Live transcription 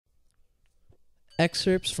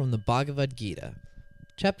Excerpts from the Bhagavad Gita,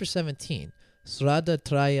 Chapter 17, Sraddha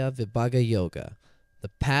Traya Vibhaga Yoga, the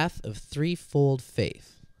path of threefold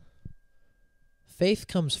faith. Faith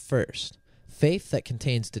comes first, faith that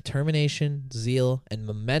contains determination, zeal, and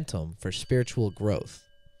momentum for spiritual growth.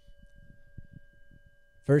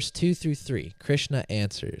 Verse 2 through 3, Krishna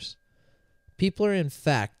answers, people are in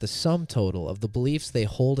fact the sum total of the beliefs they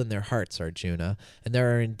hold in their hearts, Arjuna, and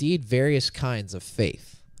there are indeed various kinds of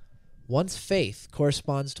faith. One's faith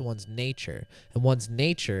corresponds to one's nature, and one's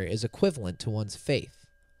nature is equivalent to one's faith.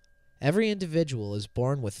 Every individual is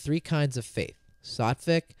born with three kinds of faith,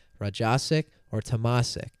 sattvic, rajasic, or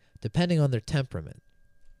tamasic, depending on their temperament.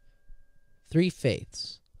 Three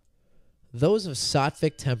faiths. Those of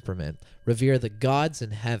sattvic temperament revere the gods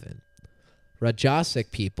in heaven.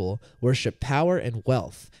 Rajasic people worship power and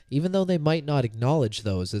wealth, even though they might not acknowledge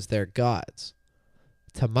those as their gods.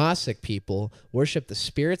 Tamasic people worship the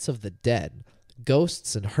spirits of the dead,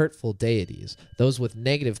 ghosts and hurtful deities, those with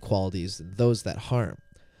negative qualities and those that harm,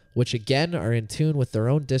 which again are in tune with their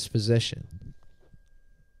own disposition.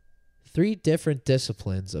 Three different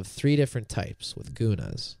disciplines of three different types with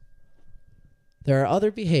gunas. There are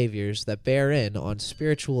other behaviors that bear in on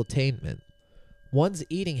spiritual attainment. One's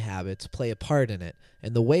eating habits play a part in it,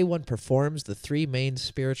 and the way one performs the three main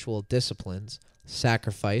spiritual disciplines,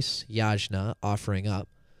 sacrifice, yajna, offering up,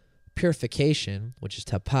 purification, which is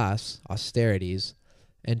tapas, austerities,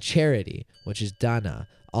 and charity, which is dana,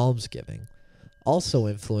 almsgiving, also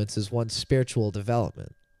influences one's spiritual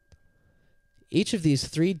development. Each of these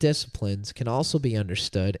three disciplines can also be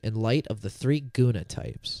understood in light of the three guna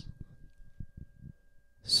types.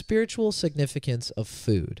 Spiritual significance of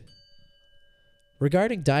food.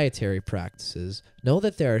 Regarding dietary practices, know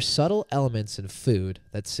that there are subtle elements in food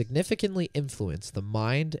that significantly influence the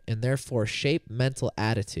mind and therefore shape mental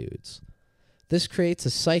attitudes. This creates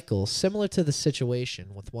a cycle similar to the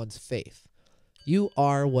situation with one's faith. You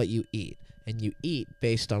are what you eat, and you eat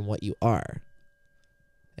based on what you are.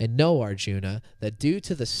 And know, Arjuna, that due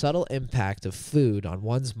to the subtle impact of food on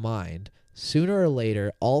one's mind, sooner or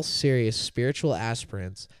later all serious spiritual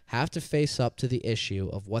aspirants have to face up to the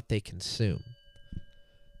issue of what they consume.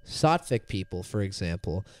 Sattvic people, for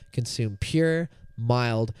example, consume pure,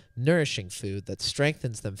 mild, nourishing food that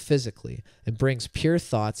strengthens them physically and brings pure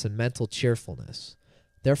thoughts and mental cheerfulness.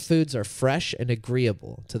 Their foods are fresh and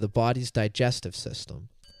agreeable to the body's digestive system.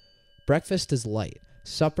 Breakfast is light.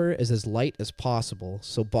 Supper is as light as possible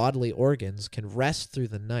so bodily organs can rest through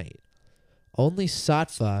the night. Only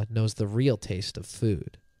sattva knows the real taste of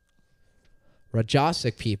food.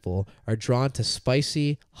 Rajasic people are drawn to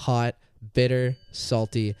spicy, hot, bitter,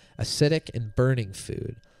 salty, acidic, and burning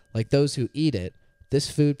food. Like those who eat it,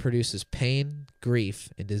 this food produces pain, grief,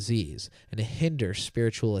 and disease, and hinders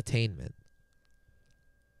spiritual attainment.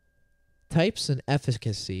 Types and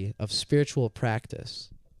efficacy of spiritual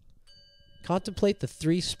practice. Contemplate the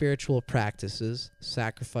three spiritual practices,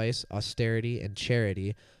 sacrifice, austerity, and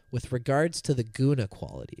charity, with regards to the guna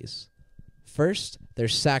qualities. First,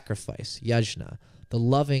 there's sacrifice, yajna, the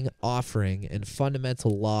loving offering and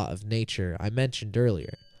fundamental law of nature I mentioned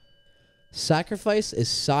earlier. Sacrifice is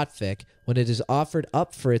sattvic when it is offered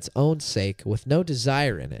up for its own sake with no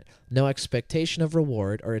desire in it, no expectation of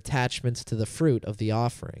reward or attachments to the fruit of the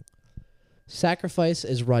offering. Sacrifice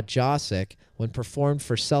is rajasic when performed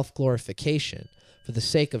for self-glorification, for the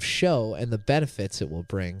sake of show and the benefits it will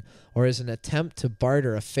bring, or as an attempt to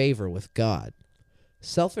barter a favor with God.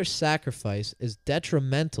 Selfish sacrifice is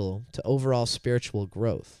detrimental to overall spiritual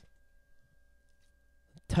growth.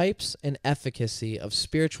 Types and efficacy of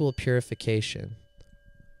spiritual purification.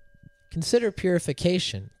 Consider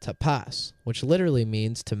purification, tapas, which literally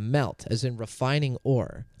means to melt, as in refining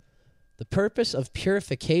ore. The purpose of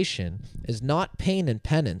purification is not pain and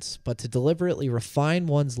penance, but to deliberately refine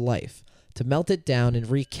one's life, to melt it down and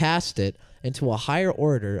recast it into a higher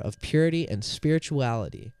order of purity and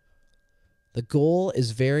spirituality. The goal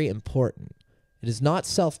is very important. It is not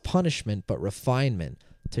self-punishment but refinement,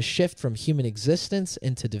 to shift from human existence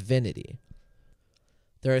into divinity.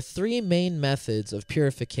 There are three main methods of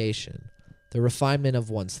purification: the refinement of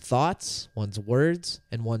one's thoughts, one's words,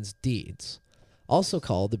 and one's deeds, also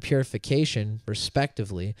called the purification,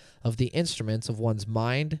 respectively, of the instruments of one's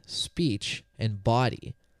mind, speech, and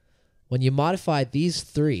body. When you modify these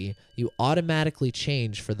three, you automatically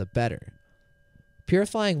change for the better.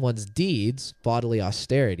 Purifying one's deeds, bodily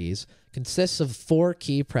austerities, consists of four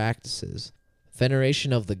key practices: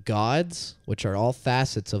 veneration of the gods, which are all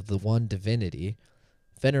facets of the one divinity;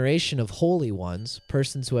 veneration of holy ones,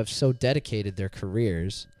 persons who have so dedicated their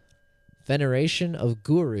careers; veneration of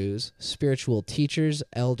gurus, spiritual teachers,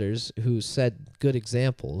 elders who set good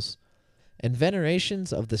examples; and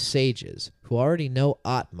venerations of the sages who already know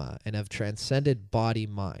Atma and have transcended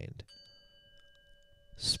body-mind.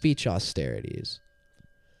 Speech austerities.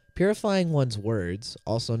 Purifying one's words,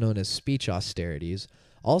 also known as speech austerities,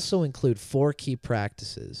 also include 4 key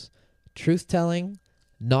practices: truth-telling,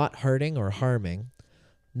 not hurting or harming,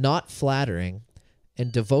 not flattering,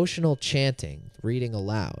 and devotional chanting, reading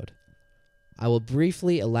aloud. I will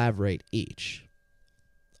briefly elaborate each.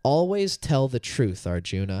 Always tell the truth,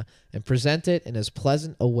 Arjuna, and present it in as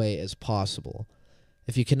pleasant a way as possible.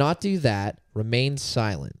 If you cannot do that, remain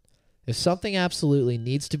silent. If something absolutely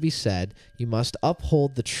needs to be said, you must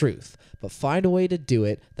uphold the truth, but find a way to do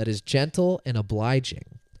it that is gentle and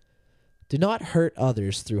obliging. Do not hurt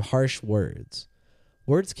others through harsh words.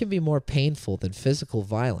 Words can be more painful than physical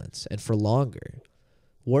violence, and for longer.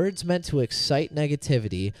 Words meant to excite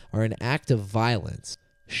negativity are an act of violence.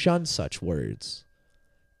 Shun such words.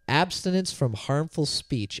 Abstinence from harmful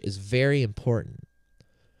speech is very important.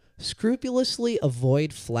 Scrupulously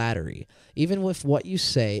avoid flattery, even if what you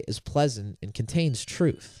say is pleasant and contains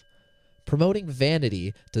truth. Promoting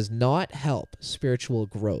vanity does not help spiritual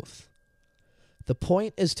growth. The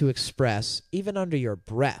point is to express, even under your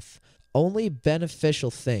breath, only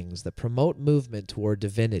beneficial things that promote movement toward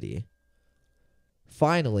divinity.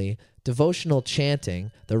 Finally, devotional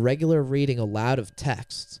chanting, the regular reading aloud of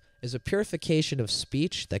texts, is a purification of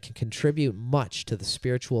speech that can contribute much to the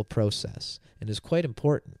spiritual process and is quite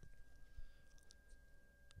important.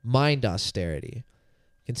 Mind austerity.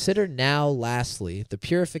 Consider now, lastly, the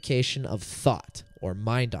purification of thought, or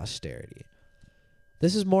mind austerity.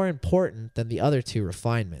 This is more important than the other 2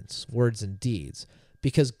 refinements, words and deeds,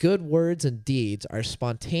 because good words and deeds are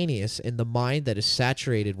spontaneous in the mind that is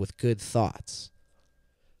saturated with good thoughts.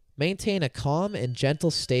 Maintain a calm and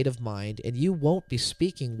gentle state of mind, and you won't be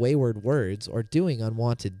speaking wayward words or doing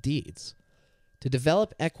unwanted deeds. To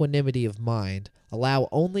develop equanimity of mind, allow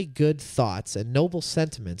only good thoughts and noble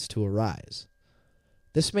sentiments to arise.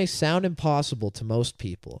 This may sound impossible to most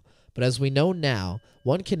people, but as we know now,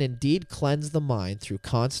 one can indeed cleanse the mind through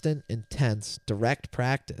constant, intense, direct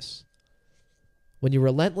practice. When you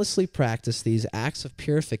relentlessly practice these acts of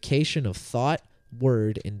purification of thought,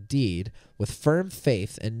 word, and deed with firm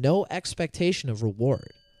faith and no expectation of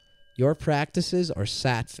reward, your practices are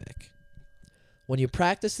sattvic. When you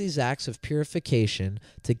practice these acts of purification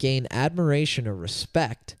to gain admiration or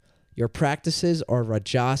respect, your practices are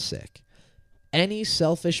rajasic. Any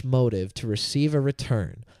selfish motive to receive a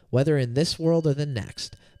return, whether in this world or the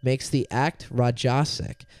next, makes the act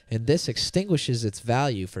rajasic, and this extinguishes its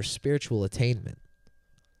value for spiritual attainment.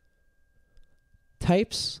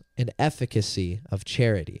 Types and efficacy of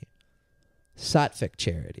charity. Sattvic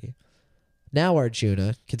charity. Now,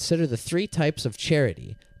 Arjuna, consider the 3 types of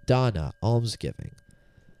charity, dana, almsgiving.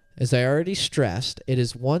 As I already stressed, it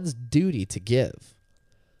is one's duty to give.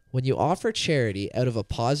 When you offer charity out of a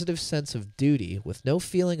positive sense of duty with no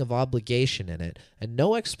feeling of obligation in it and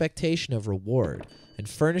no expectation of reward, and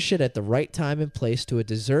furnish it at the right time and place to a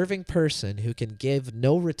deserving person who can give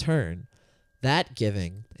no return, that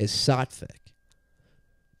giving is sattvic.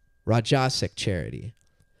 Rajasic charity.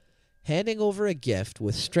 Handing over a gift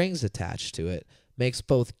with strings attached to it makes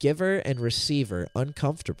both giver and receiver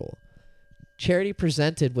uncomfortable. Charity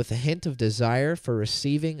presented with a hint of desire for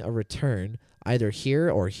receiving a return, either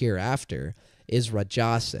here or hereafter, is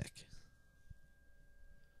rajasic.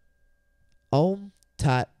 Om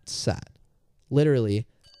Tat Sat. Literally,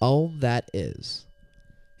 Om that is.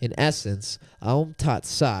 In essence, Om Tat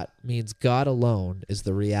Sat means God alone is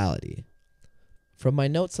the reality. From my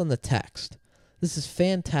notes on the text, this is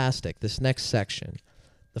fantastic, this next section.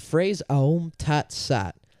 The phrase Aum Tat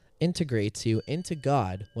Sat integrates you into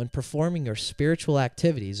God when performing your spiritual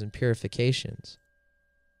activities and purifications.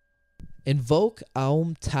 Invoke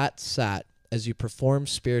Aum Tat Sat as you perform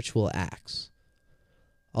spiritual acts.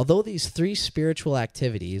 Although these 3 spiritual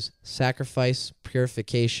activities, sacrifice,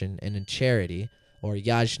 purification, and in charity, or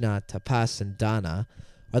yajna, tapas, and dana,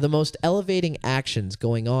 are the most elevating actions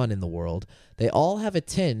going on in the world, they all have a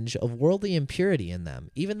tinge of worldly impurity in them,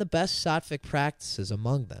 even the best sattvic practices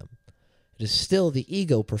among them. It is still the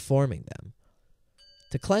ego performing them.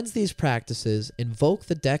 To cleanse these practices, invoke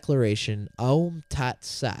the declaration Aum Tat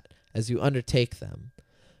Sat as you undertake them.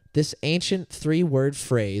 This ancient 3-word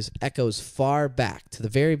phrase echoes far back to the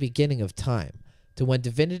very beginning of time, to when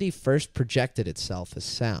divinity first projected itself as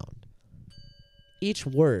sound. Each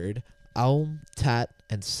word, Aum, Tat,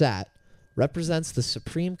 and Sat, represents the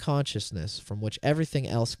supreme consciousness from which everything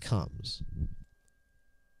else comes.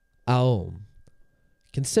 Aum.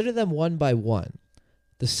 Consider them one by one.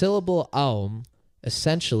 The syllable Aum,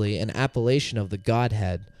 essentially an appellation of the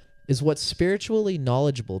Godhead, is what spiritually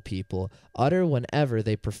knowledgeable people utter whenever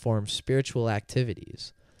they perform spiritual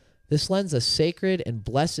activities. This lends a sacred and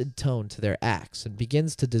blessed tone to their acts and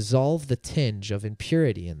begins to dissolve the tinge of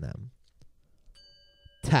impurity in them.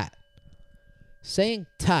 Tat. Saying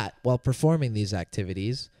tat while performing these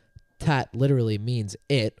activities, tat literally means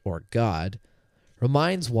it or God,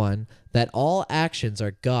 reminds one that all actions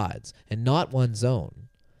are God's and not one's own.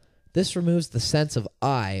 This removes the sense of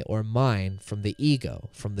I or mine from the ego,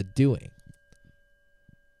 from the doing.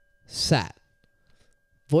 Sat.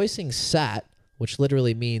 Voicing sat, which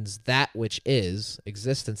literally means that which is,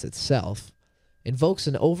 existence itself, invokes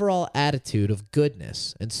an overall attitude of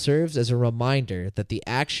goodness and serves as a reminder that the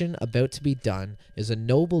action about to be done is a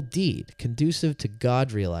noble deed conducive to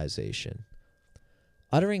God realization.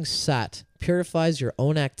 Uttering sat purifies your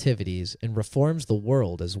own activities and reforms the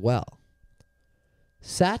world as well.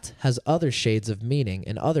 Sat has other shades of meaning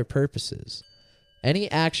and other purposes. Any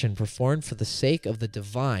action performed for the sake of the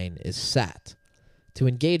divine is sat. To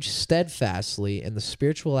engage steadfastly in the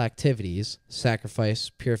spiritual activities, sacrifice,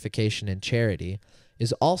 purification, and charity,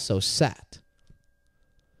 is also sat.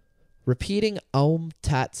 Repeating Om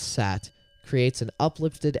Tat Sat creates an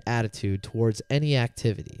uplifted attitude towards any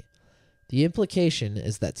activity. The implication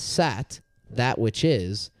is that sat, that which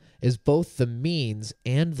is both the means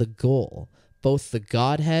and the goal, both the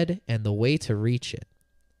Godhead and the way to reach it.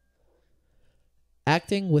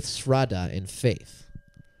 Acting with Sraddha in faith.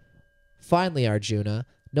 Finally, Arjuna,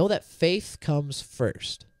 know that faith comes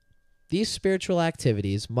first. These spiritual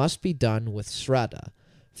activities must be done with Sraddha,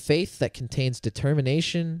 faith that contains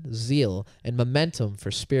determination, zeal, and momentum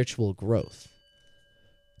for spiritual growth.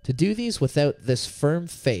 To do these without this firm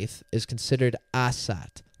faith is considered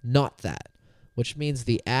asat, not that, which means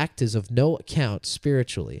the act is of no account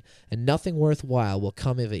spiritually, and nothing worthwhile will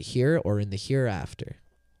come of it here or in the hereafter.